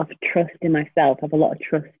lot of trust in myself. I have a lot of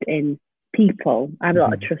trust in people. I have a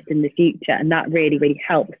lot of trust in the future. And that really, really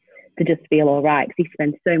helps to just feel all right. Because you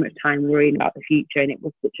spend so much time worrying about the future, and it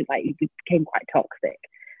was such a, like, it became quite toxic.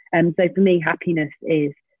 So for me, happiness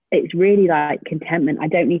it's really like contentment. I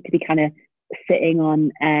don't need to be kind of sitting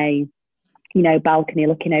on a, balcony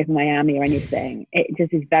looking over Miami or anything. It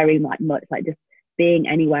just is very much like just being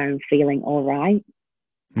anywhere and feeling all right.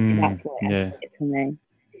 That's what it is for me.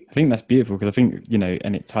 I think that's beautiful, because I think,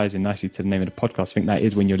 and it ties in nicely to the name of the podcast. I think that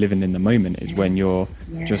is when you're living in the moment, is when you're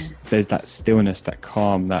just, there's that stillness, that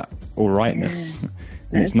calm, that all rightness.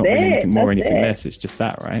 And it's not really anything more or anything less. It's just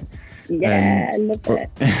that, right? Yeah, I love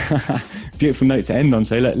it. Beautiful note to end on.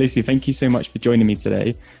 So look, Lucy, thank you so much for joining me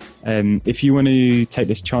today. If you want to take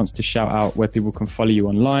this chance to shout out where people can follow you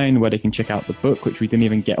online, where they can check out the book, which we didn't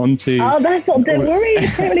even get onto. Oh, that's not, don't worry,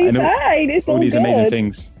 it's totally fine. It's all these good. Amazing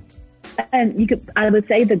things. I would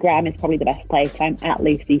say the gram is probably the best place. I'm at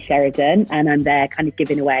Lucy Sheridan, and I'm there kind of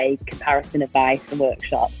giving away comparison advice and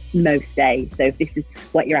workshops most days. So if this is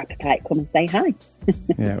what your appetite, come and say hi.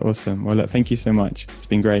 Yeah, awesome. Well, look, thank you so much. It's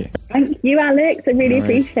been great. Thank you, Alex. I really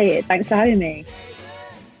appreciate it. Thanks for having me.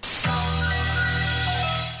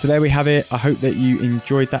 So there we have it. I hope that you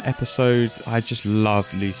enjoyed that episode. I just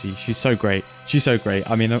love Lucy. She's so great.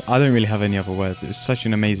 I mean, I don't really have any other words. It was such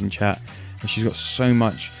an amazing chat, and she's got so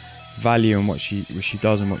much value in what she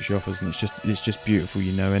does and what she offers, and it's just beautiful,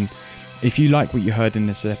 And if you like what you heard in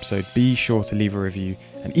this episode, be sure to leave a review,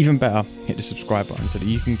 and even better, hit the subscribe button so that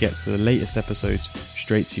you can get the latest episodes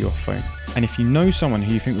straight to your phone. And if you know someone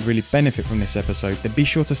who you think would really benefit from this episode, then be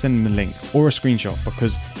sure to send them a link or a screenshot,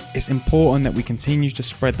 because it's important that we continue to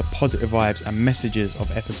spread the positive vibes and messages of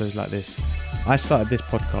episodes like this. I started this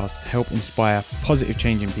podcast to help inspire positive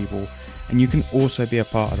change in people, and you can also be a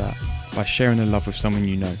part of that by sharing the love with someone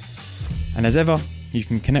you know. And as ever, you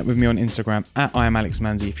can connect with me on Instagram at I am Alex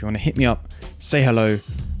Manzi if you want to hit me up, say hello,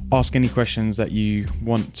 ask any questions that you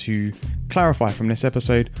want to clarify from this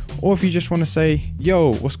episode, or if you just want to say,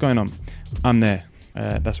 yo, what's going on? I'm there.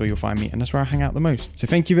 That's where you'll find me, and that's where I hang out the most. So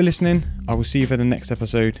thank you for listening. I will see you for the next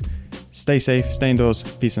episode. Stay safe, stay indoors,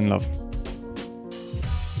 peace and love.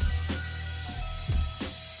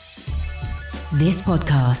 This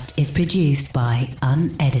podcast is produced by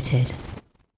Unedited.